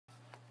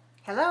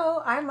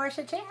Hello, I'm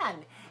Marsha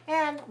Chan,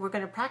 and we're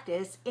going to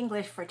practice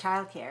English for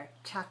Child Care,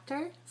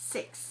 Chapter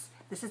 6.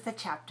 This is the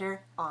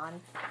chapter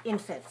on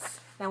infants.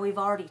 Now, we've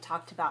already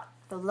talked about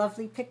the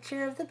lovely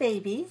picture of the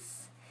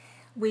babies.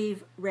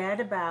 We've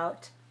read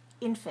about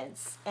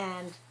infants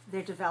and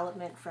their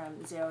development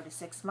from 0 to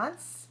 6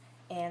 months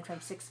and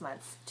from 6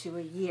 months to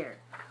a year.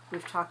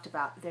 We've talked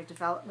about their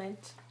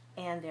development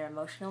and their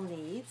emotional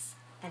needs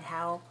and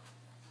how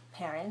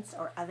parents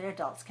or other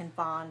adults can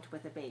bond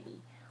with a baby.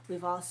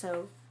 We've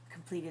also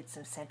completed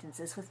some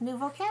sentences with new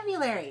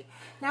vocabulary.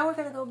 Now we're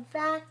going to go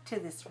back to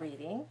this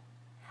reading.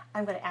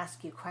 I'm going to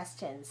ask you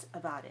questions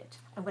about it.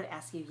 I'm going to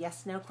ask you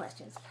yes/no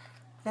questions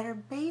that are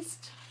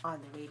based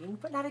on the reading,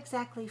 but not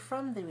exactly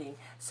from the reading.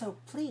 So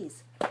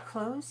please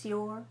close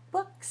your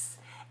books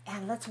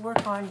and let's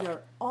work on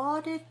your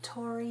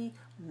auditory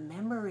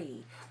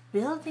memory,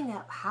 building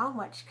up how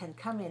much can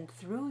come in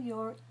through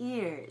your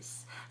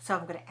ears. So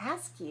I'm going to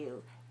ask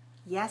you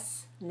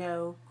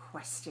yes/no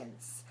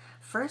questions.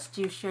 First,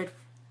 you should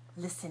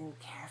listen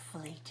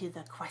carefully to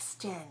the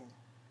question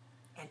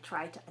and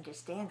try to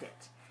understand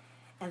it.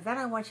 And then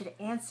I want you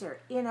to answer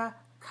in a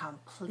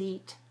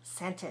complete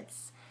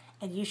sentence.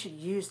 And you should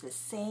use the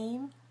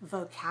same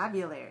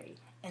vocabulary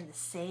and the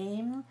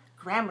same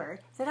grammar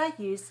that I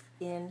use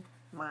in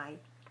my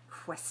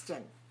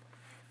question.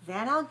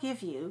 Then I'll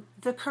give you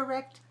the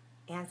correct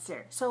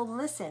answer. So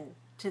listen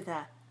to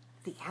the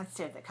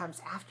answer that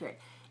comes after it.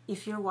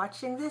 If you're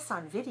watching this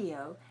on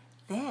video,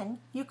 then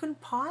you can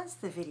pause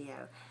the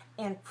video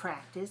and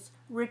practice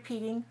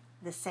repeating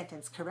the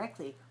sentence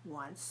correctly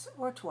once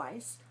or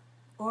twice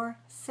or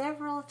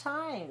several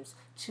times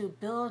to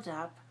build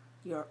up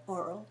your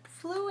oral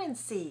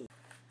fluency.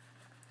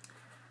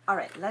 All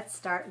right, let's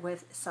start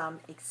with some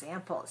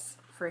examples.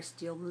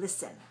 First, you'll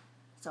listen.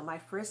 So my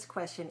first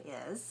question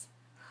is,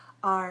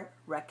 are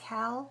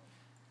Raquel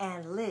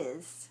and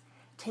Liz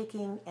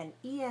taking an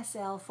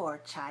ESL for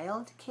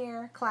Child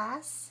Care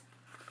class?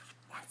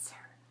 Answer.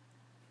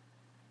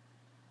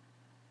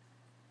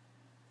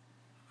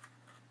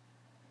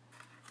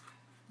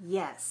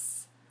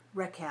 Yes,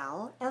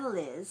 Raquel and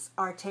Liz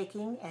are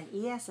taking an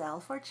ESL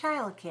for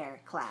Child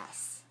Care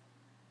class.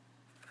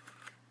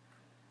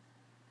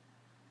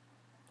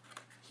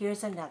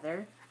 Here's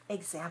another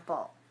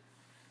example.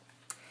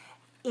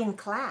 In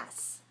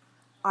class,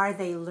 are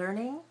they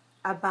learning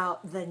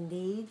about the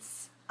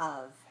needs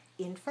of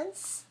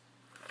infants?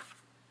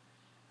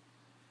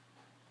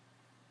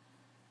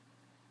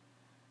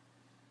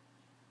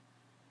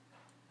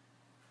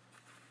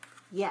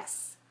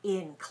 Yes,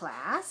 in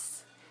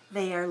class,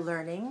 they are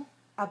learning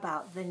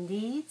about the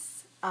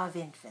needs of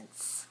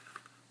infants.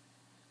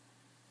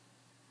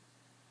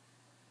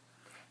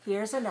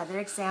 Here's another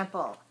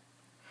example.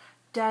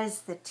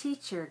 Does the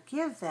teacher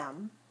give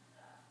them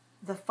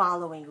the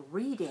following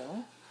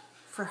reading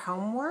for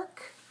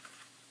homework?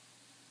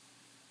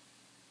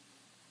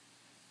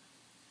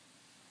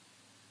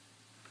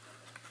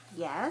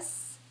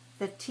 Yes,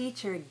 the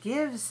teacher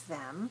gives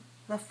them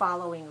the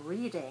following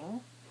reading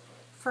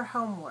for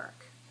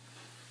homework.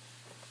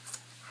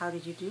 How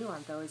did you do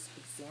on those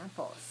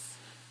examples?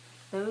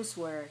 Those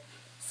were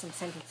some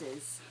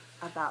sentences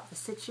about the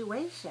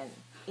situation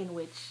in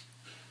which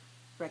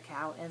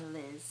Raquel and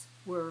Liz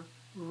were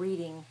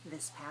reading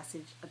this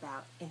passage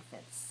about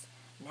infants.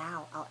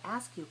 Now I'll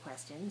ask you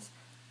questions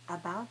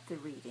about the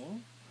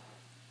reading.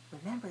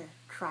 Remember,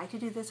 try to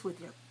do this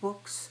with your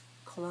books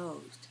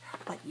closed,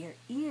 but your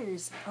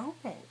ears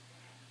open,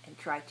 and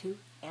try to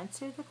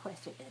answer the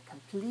question in a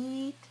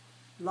complete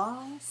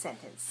long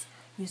sentence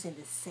using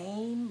the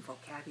same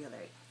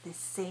vocabulary, the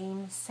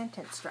same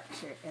sentence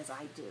structure as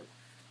I do.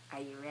 Are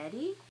you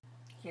ready?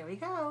 Here we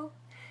go.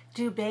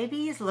 Do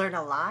babies learn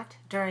a lot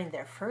during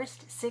their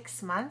first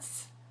 6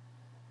 months?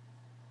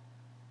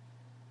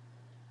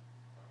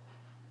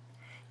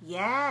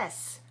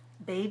 Yes,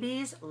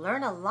 babies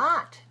learn a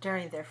lot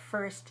during their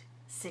first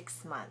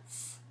 6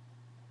 months.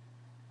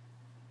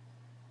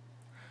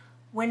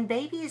 When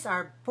babies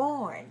are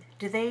born,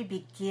 do they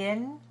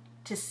begin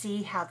to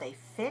see how they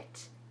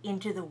fit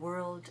into the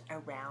world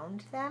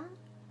around them?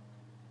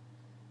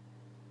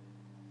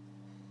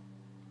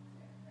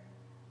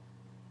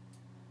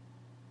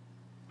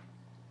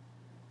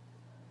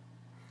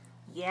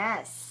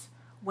 Yes,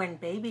 when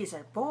babies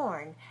are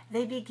born,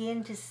 they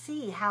begin to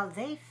see how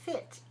they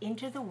fit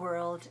into the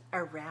world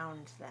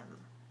around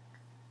them.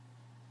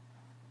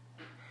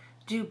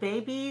 Do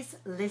babies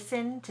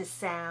listen to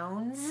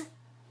sounds?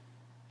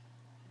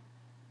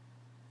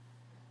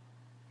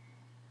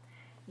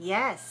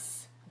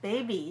 Yes,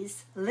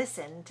 babies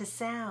listen to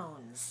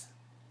sounds.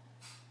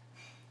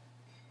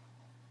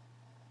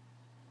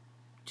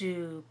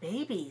 Do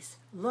babies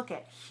look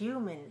at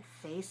human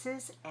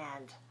faces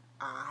and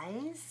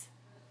eyes?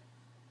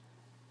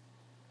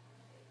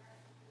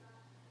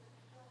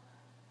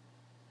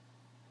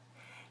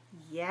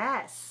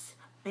 Yes,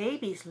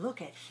 babies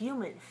look at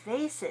human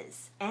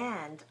faces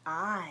and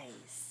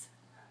eyes.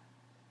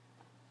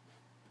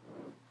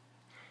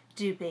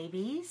 Do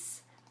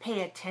babies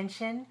pay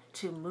attention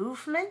to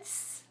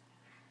movements?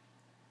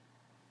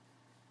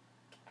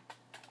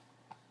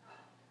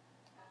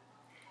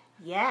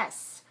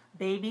 Yes,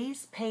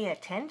 babies pay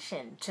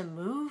attention to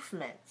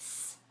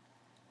movements.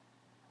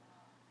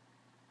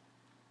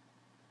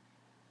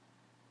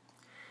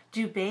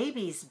 Do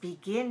babies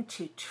begin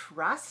to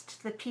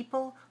trust the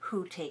people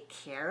who take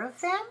care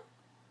of them?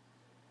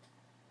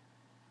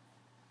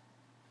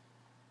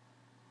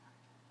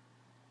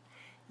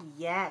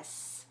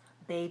 Yes,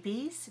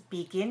 babies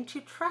begin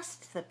to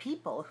trust the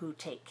people who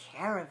take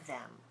care of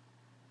them.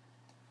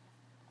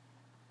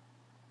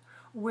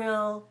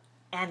 Will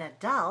an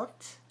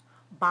adult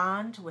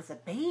bond with a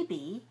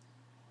baby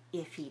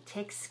if he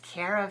takes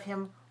care of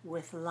him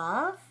with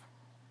love?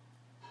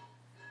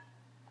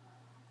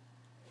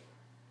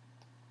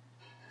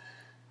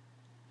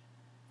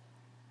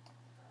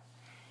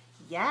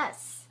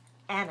 Yes,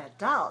 an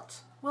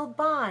adult will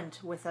bond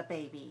with a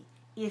baby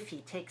if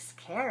he takes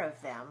care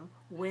of them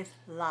with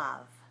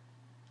love.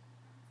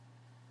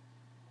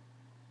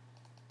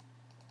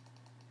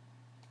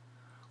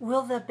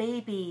 Will the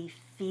baby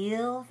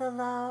feel the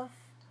love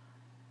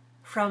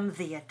from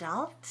the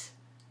adult?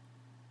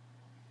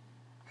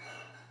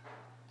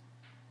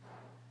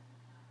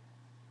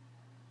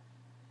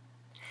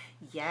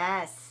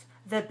 Yes,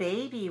 the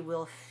baby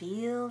will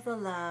feel the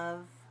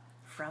love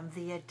from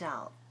the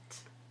adult.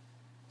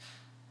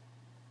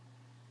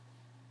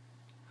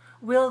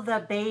 Will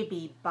the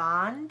baby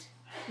bond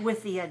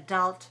with the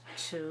adult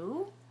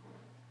too?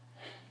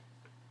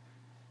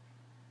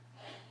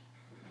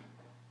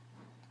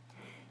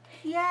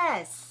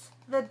 Yes,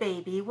 the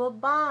baby will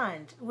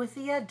bond with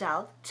the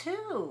adult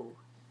too.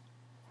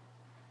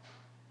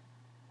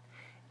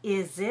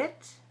 Is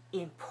it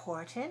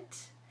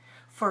important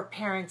for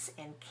parents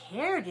and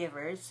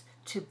caregivers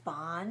to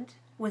bond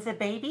with a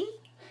baby?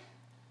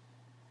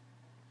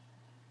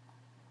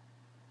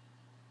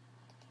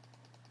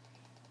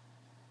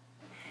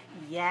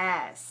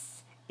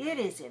 Yes, it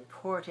is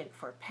important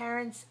for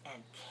parents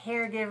and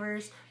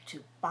caregivers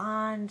to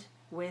bond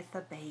with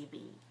a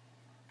baby.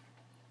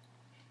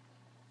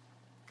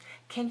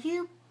 Can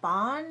you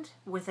bond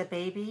with a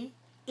baby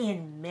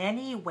in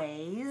many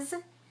ways?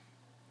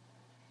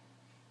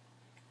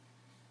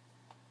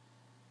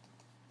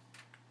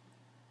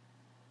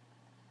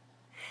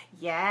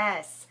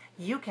 Yes,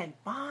 you can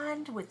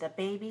bond with a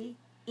baby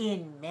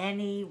in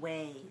many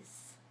ways.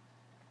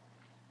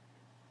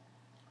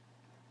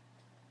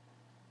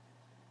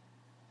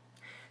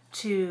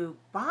 To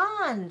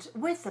bond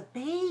with a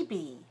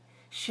baby,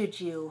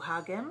 should you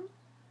hug him,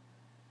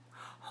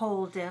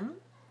 hold him,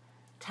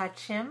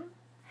 touch him,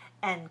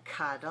 and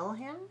cuddle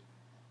him?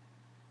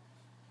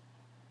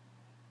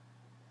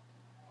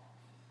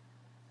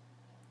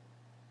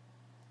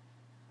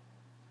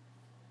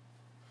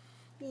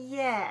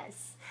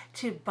 Yes,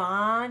 to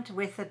bond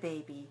with a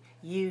baby,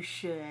 you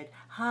should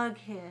hug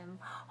him,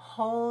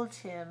 hold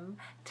him,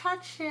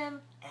 touch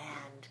him,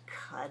 and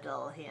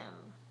cuddle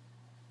him.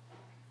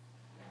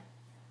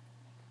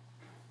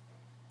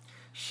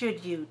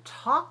 Should you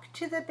talk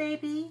to the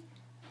baby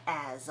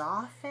as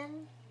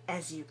often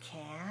as you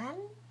can?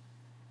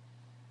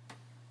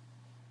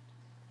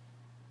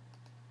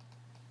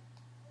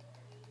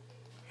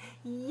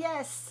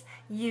 Yes,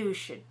 you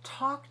should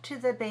talk to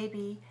the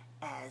baby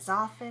as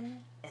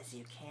often as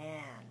you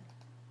can.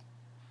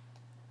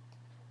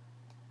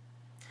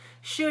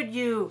 Should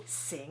you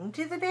sing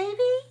to the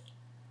baby?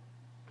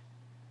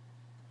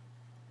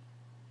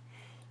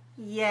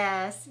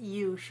 Yes,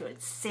 you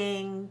should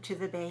sing to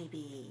the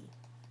baby.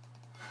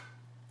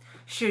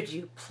 Should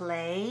you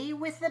play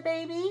with the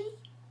baby?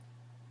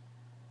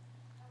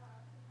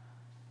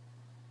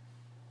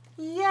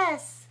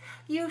 Yes,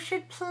 you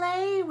should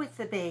play with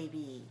the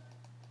baby.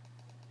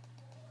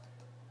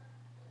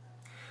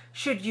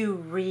 Should you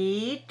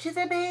read to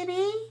the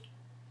baby?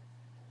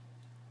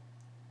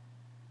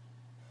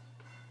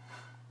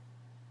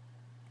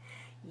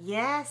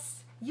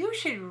 Yes, you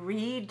should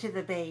read to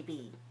the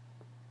baby.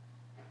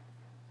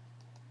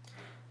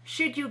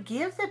 Should you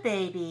give the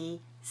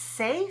baby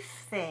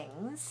safe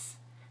things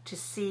to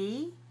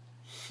see,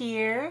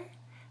 hear,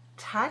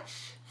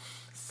 touch,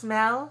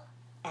 smell,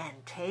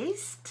 and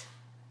taste?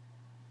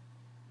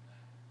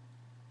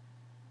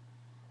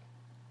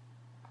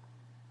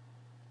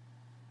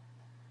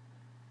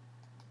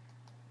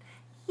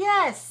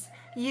 Yes,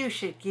 you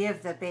should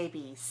give the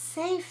baby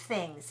safe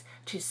things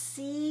to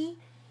see,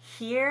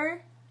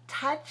 hear,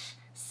 touch,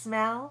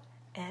 smell,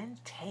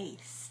 and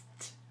taste.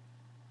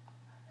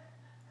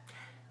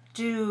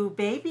 Do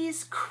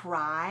babies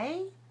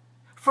cry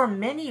for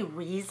many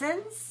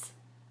reasons?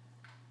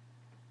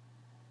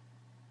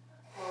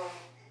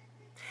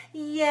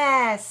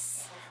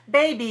 Yes,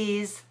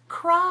 babies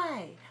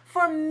cry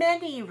for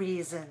many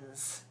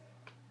reasons.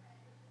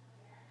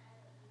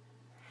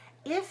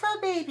 If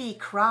a baby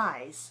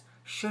cries,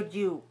 should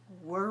you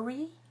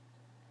worry?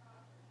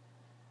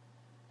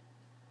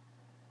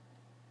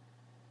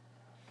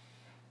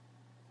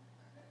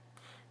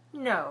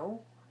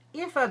 No,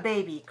 if a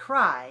baby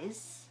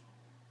cries,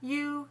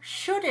 you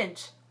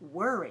shouldn't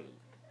worry.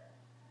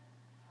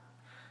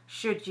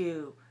 Should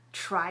you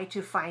try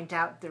to find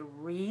out the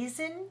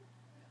reason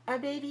a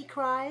baby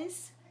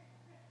cries?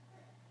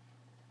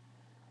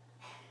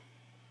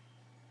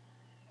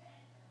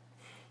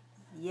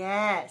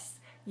 Yes,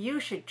 you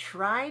should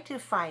try to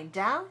find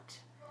out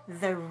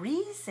the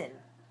reason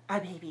a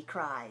baby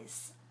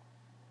cries.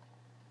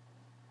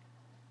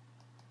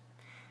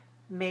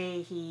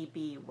 May he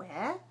be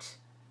wet,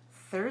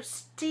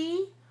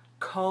 thirsty,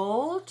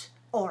 cold,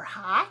 or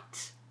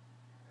hot?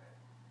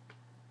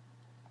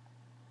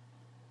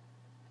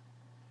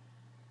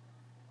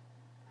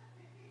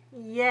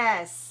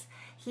 Yes,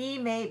 he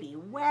may be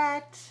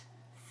wet,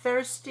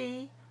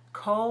 thirsty,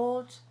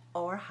 cold,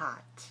 or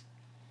hot.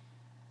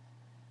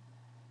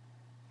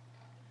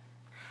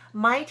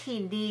 Might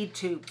he need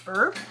to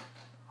burp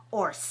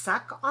or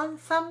suck on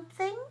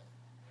something?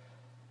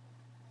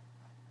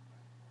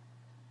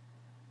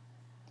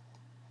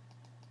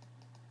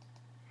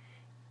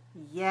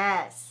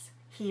 Yes,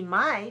 he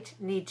might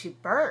need to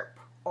burp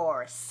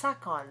or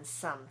suck on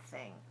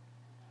something.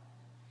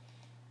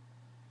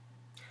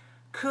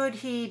 Could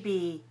he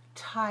be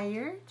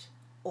tired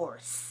or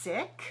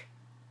sick?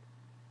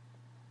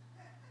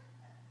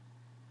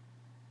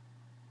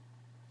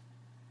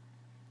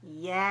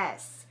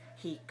 Yes,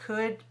 he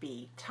could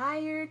be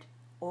tired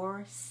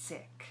or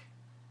sick.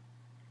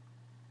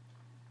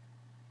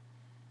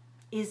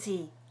 Is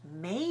he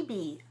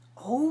maybe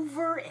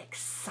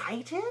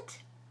overexcited?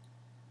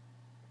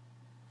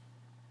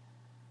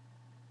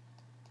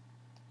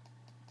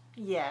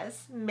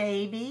 Yes,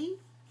 maybe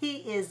he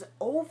is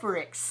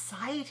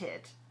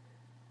overexcited.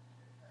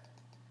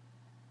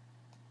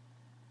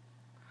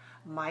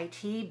 Might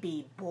he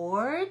be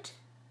bored?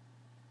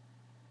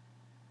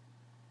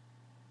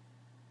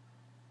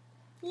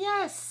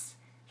 Yes,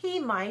 he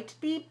might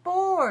be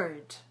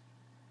bored.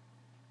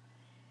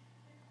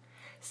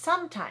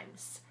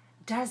 Sometimes,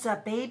 does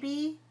a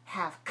baby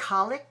have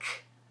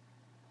colic?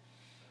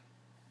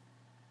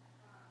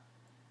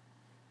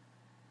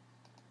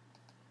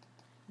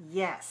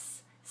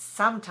 Yes,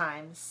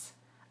 sometimes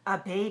a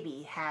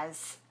baby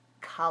has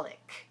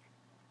colic.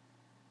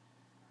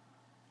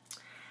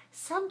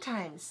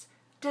 Sometimes,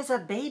 does a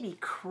baby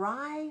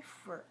cry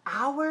for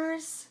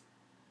hours?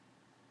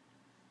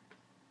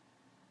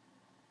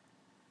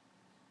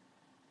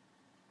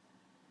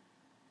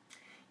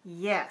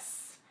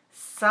 Yes,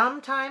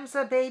 sometimes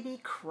a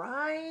baby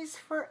cries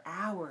for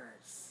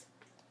hours.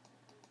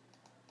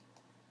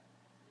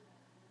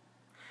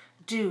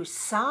 Do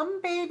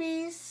some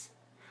babies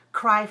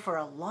cry for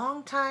a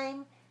long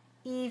time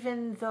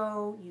even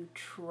though you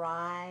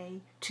try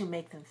to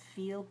make them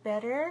feel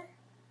better?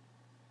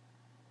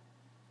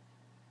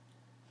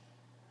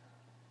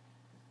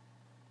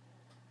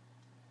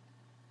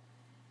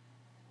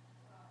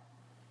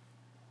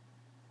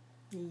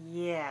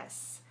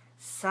 Yes,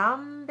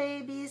 some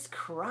babies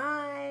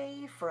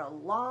cry for a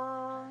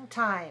long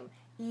time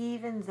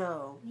even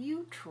though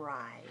you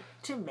try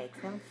to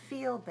make them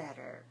feel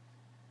better.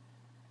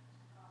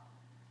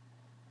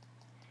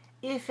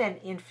 If an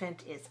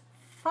infant is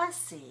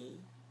fussy,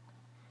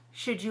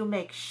 should you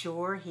make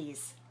sure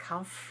he's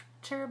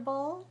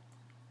comfortable?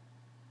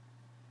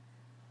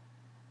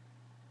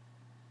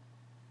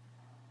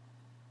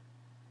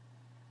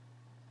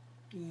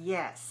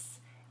 Yes,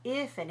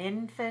 if an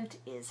infant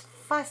is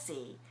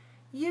fussy,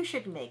 you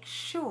should make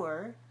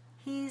sure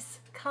he's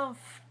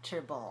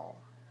comfortable.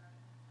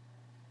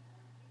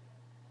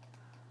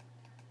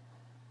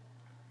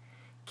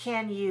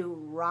 Can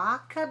you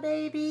rock a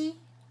baby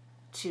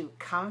to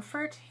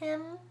comfort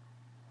him?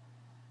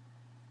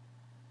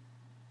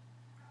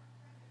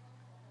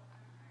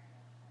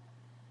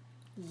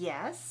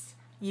 Yes,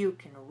 you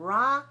can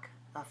rock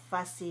a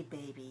fussy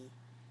baby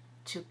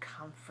to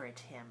comfort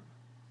him.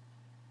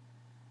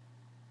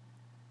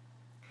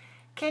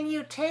 Can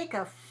you take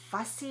a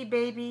fussy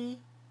baby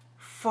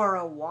for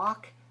a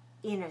walk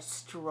in a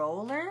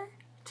stroller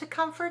to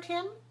comfort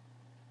him?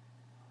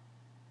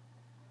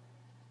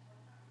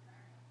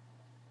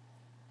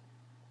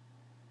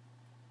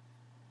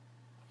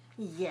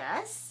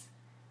 Yes,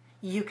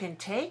 you can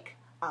take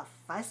a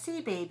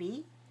fussy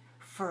baby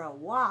for a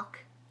walk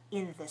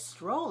in the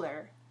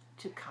stroller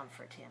to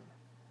comfort him.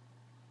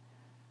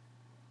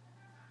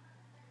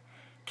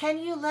 Can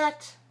you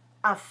let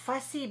a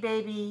fussy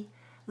baby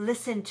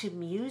listen to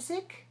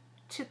music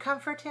to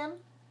comfort him?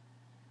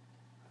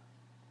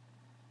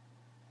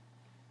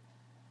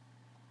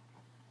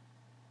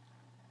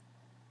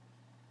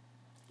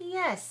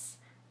 Yes,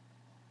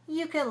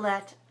 you can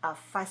let a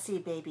fussy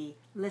baby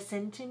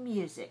listen to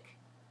music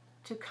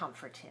to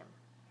comfort him.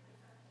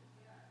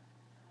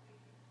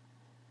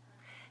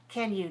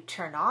 Can you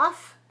turn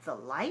off the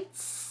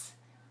lights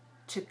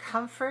to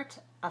comfort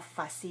a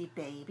fussy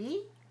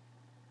baby?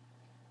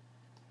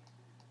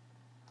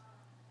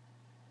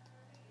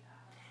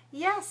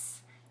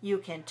 Yes, you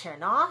can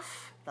turn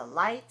off the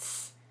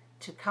lights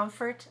to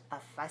comfort a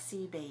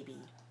fussy baby.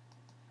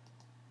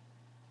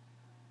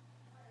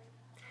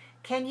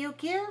 Can you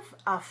give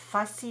a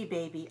fussy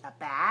baby a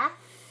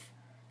bath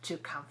to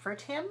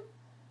comfort him?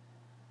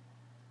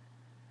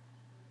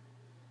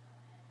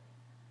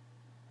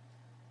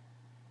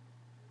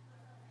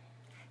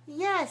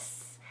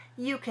 Yes,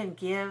 you can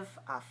give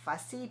a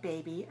fussy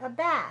baby a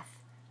bath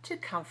to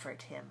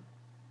comfort him.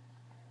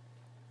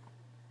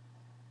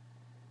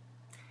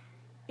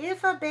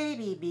 If a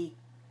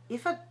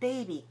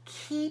baby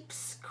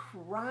keeps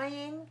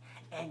crying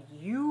and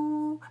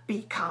you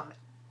become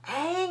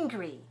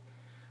angry,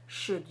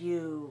 should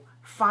you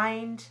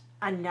find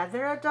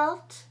another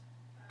adult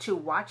to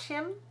watch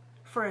him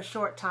for a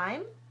short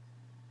time?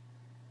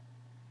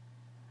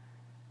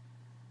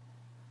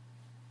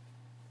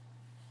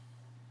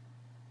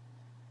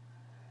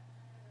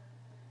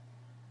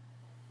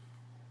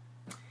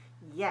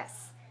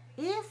 Yes,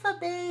 if a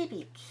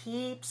baby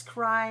keeps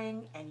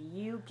crying and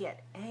you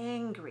get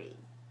angry,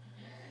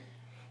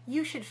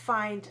 you should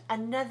find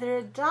another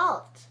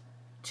adult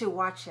to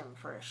watch him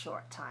for a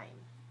short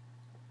time.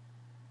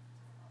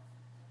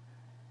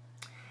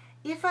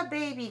 If a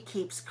baby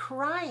keeps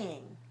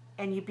crying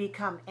and you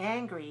become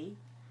angry,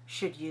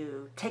 should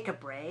you take a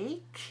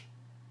break?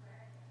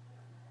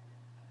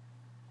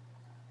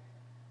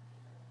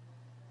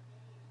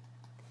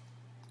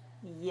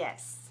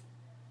 Yes.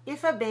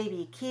 If a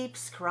baby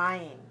keeps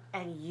crying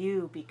and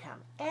you become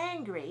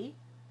angry,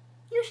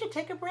 you should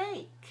take a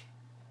break.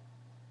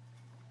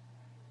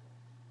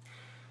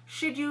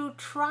 Should you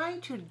try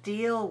to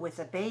deal with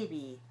a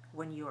baby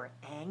when you are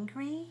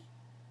angry?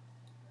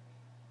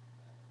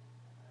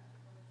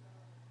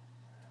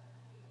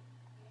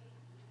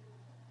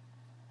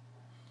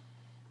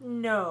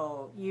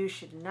 No, you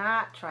should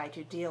not try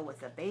to deal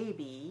with a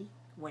baby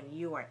when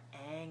you are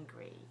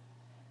angry.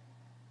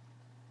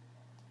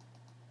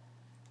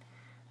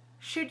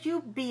 Should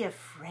you be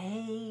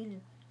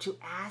afraid to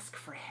ask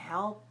for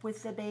help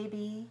with the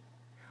baby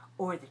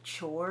or the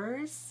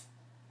chores?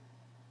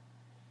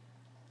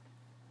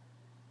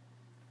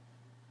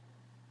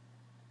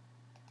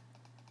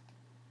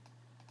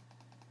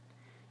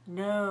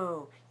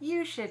 No,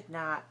 you should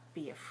not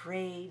be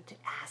afraid to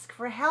ask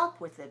for help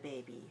with the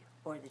baby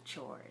or the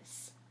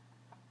chores.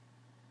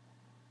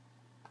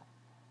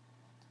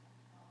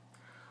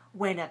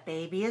 When a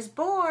baby is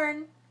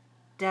born,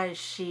 does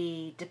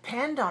she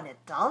depend on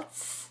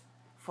adults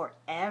for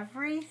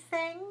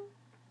everything?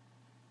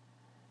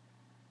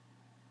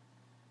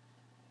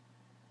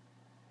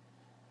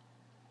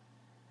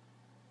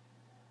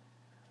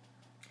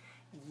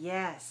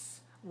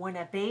 Yes, when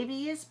a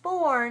baby is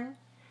born,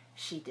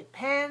 she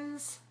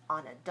depends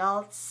on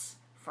adults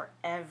for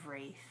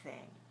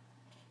everything.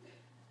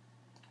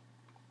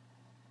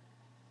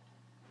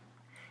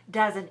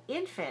 Does an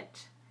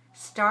infant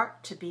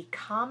start to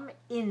become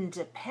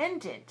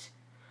independent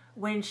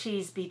when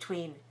she's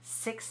between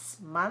 6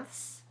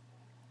 months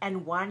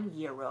and 1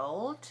 year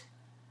old?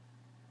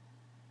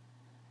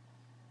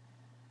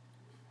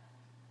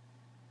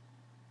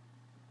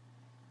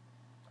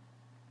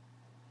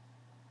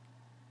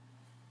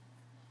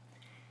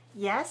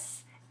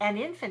 Yes, an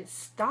infant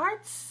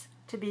starts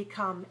to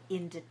become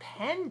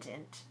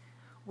independent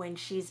when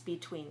she's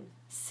between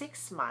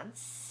 6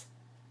 months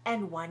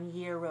and 1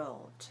 year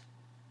old.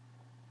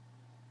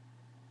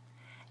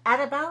 At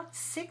about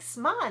 6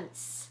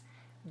 months,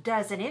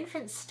 does an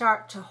infant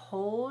start to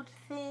hold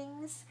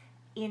things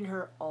in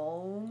her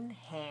own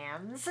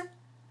hands?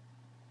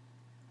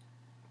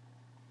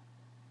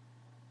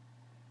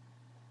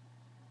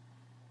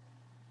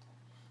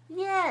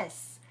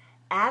 Yes,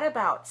 at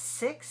about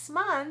 6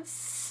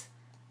 months,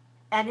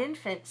 an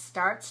infant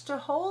starts to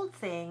hold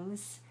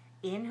things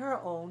in her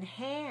own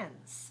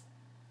hands.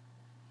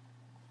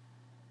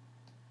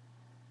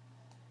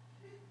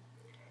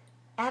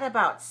 At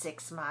about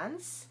 6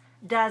 months,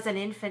 does an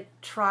infant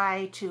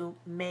try to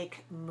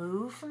make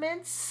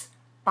movements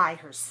by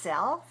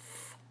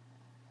herself?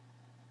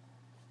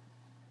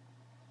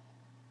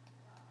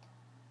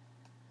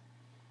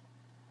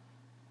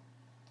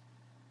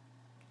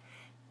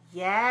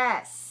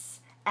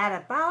 Yes, at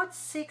about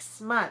 6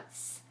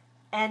 months,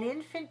 an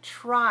infant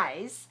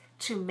tries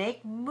to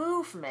make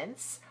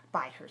movements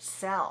by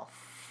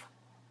herself.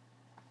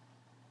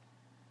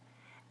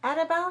 At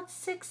about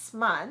 6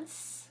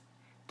 months,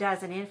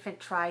 does an infant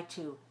try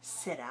to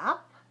sit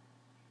up?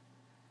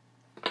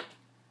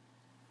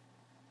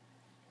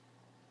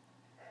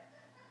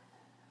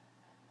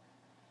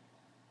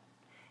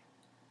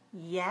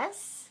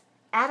 Yes,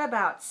 at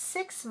about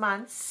 6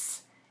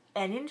 months,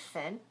 an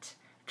infant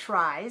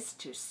tries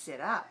to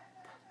sit up.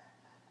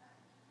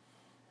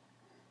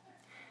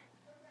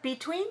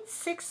 Between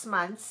 6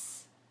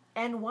 months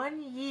and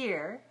 1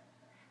 year,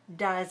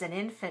 does an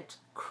infant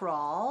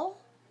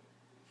crawl?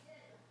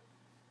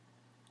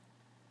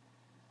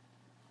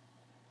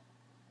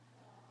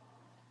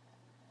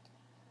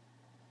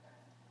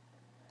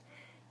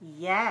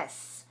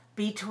 Yes,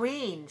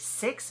 between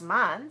 6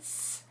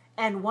 months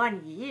and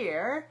 1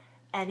 year,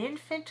 an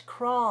infant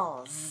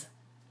crawls.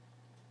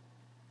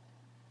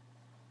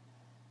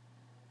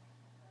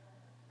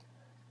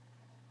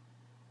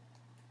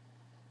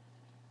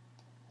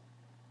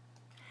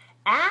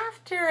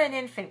 After an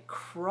infant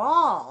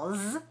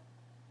crawls,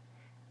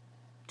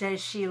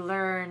 does she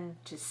learn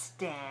to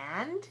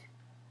stand?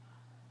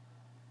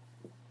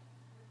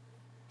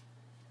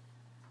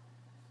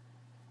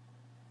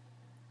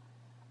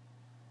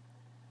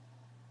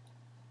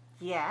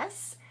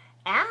 Yes,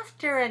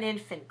 after an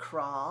infant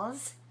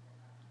crawls,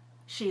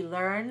 she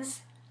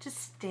learns to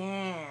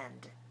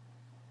stand.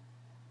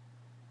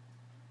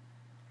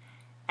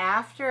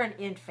 After an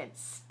infant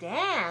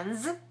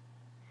stands,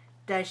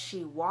 does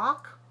she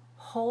walk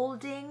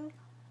holding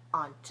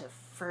onto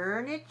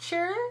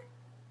furniture?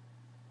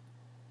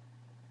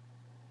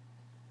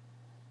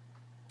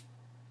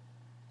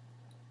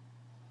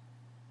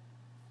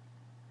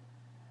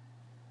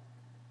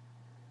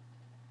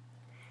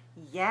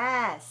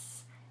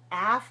 Yes,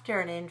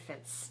 after an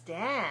infant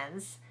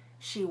stands,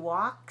 she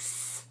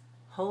walks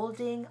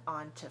holding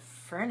onto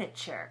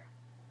furniture.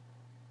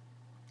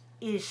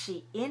 Is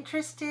she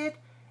interested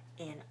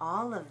in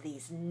all of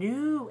these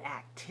new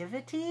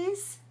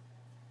activities?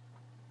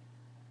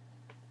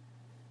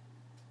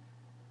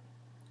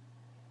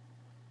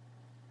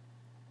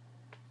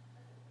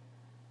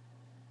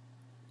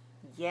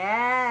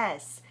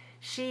 Yes,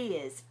 she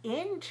is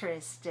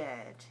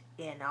interested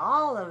in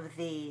all of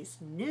these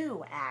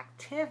new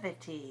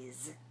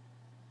activities.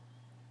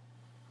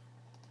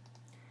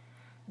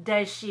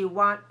 Does she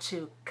want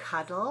to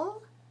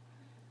cuddle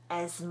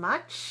as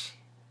much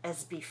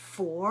as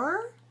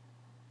before?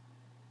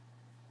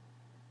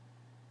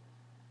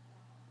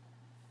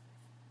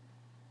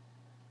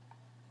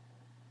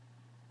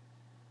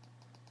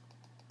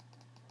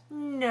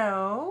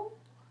 No,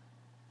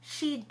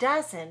 she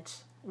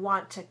doesn't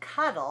want to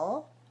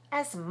cuddle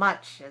as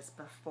much as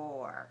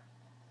before.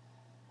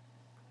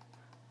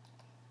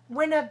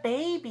 When a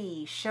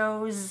baby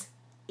shows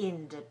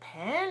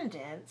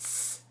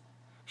independence,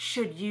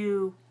 should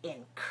you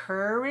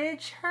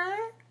encourage her?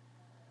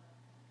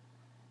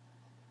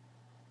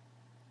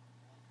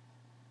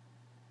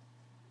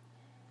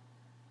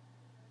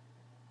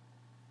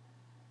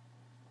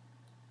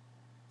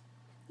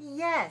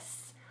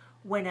 Yes,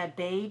 when a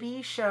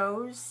baby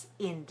shows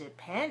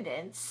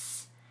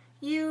independence,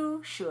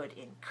 you should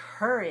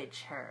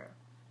encourage her.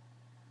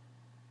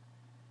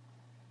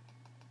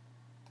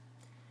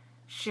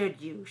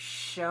 Should you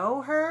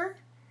show her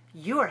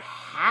you're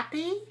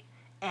happy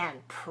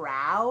and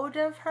proud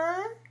of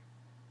her?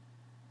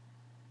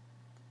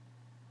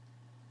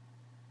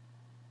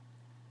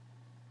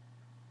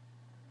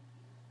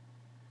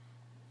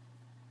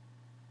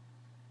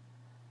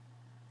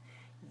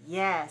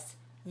 Yes,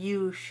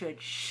 you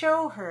should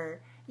show her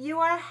you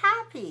are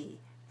happy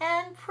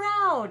and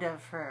proud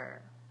of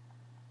her.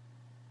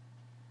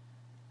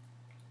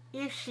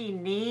 If she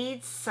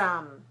needs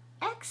some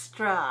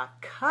extra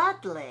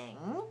cuddling,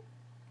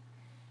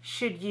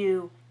 should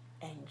you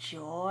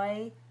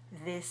enjoy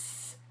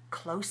this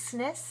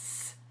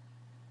closeness?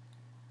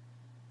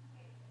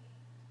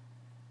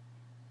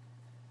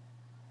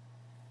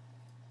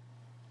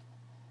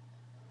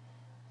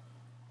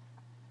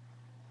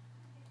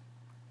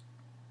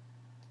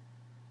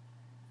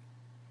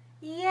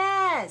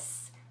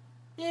 Yes,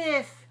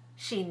 if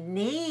she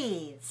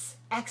needs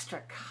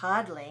extra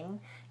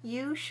cuddling,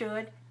 you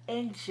should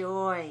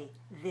enjoy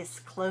this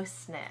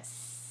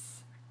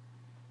closeness.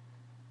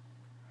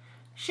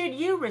 Should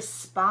you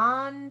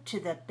respond to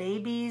the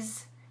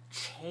baby's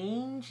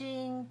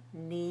changing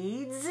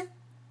needs?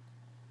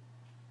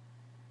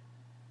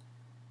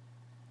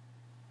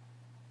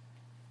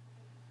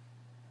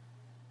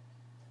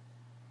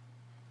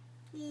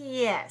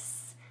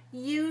 Yes,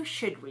 you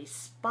should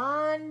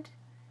respond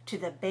to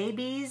the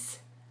baby's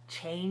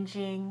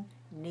changing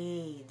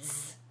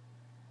needs.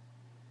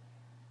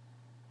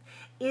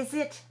 Is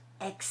it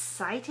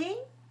exciting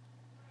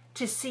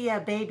to see a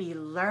baby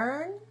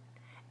learn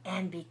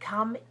and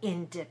become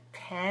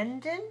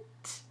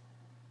independent?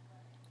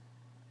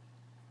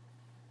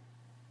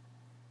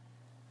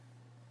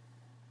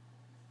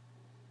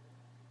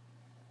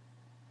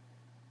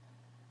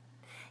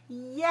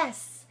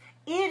 Yes,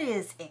 it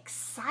is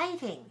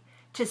exciting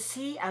to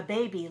see a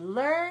baby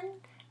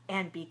learn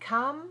and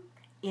become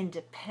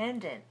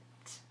independent.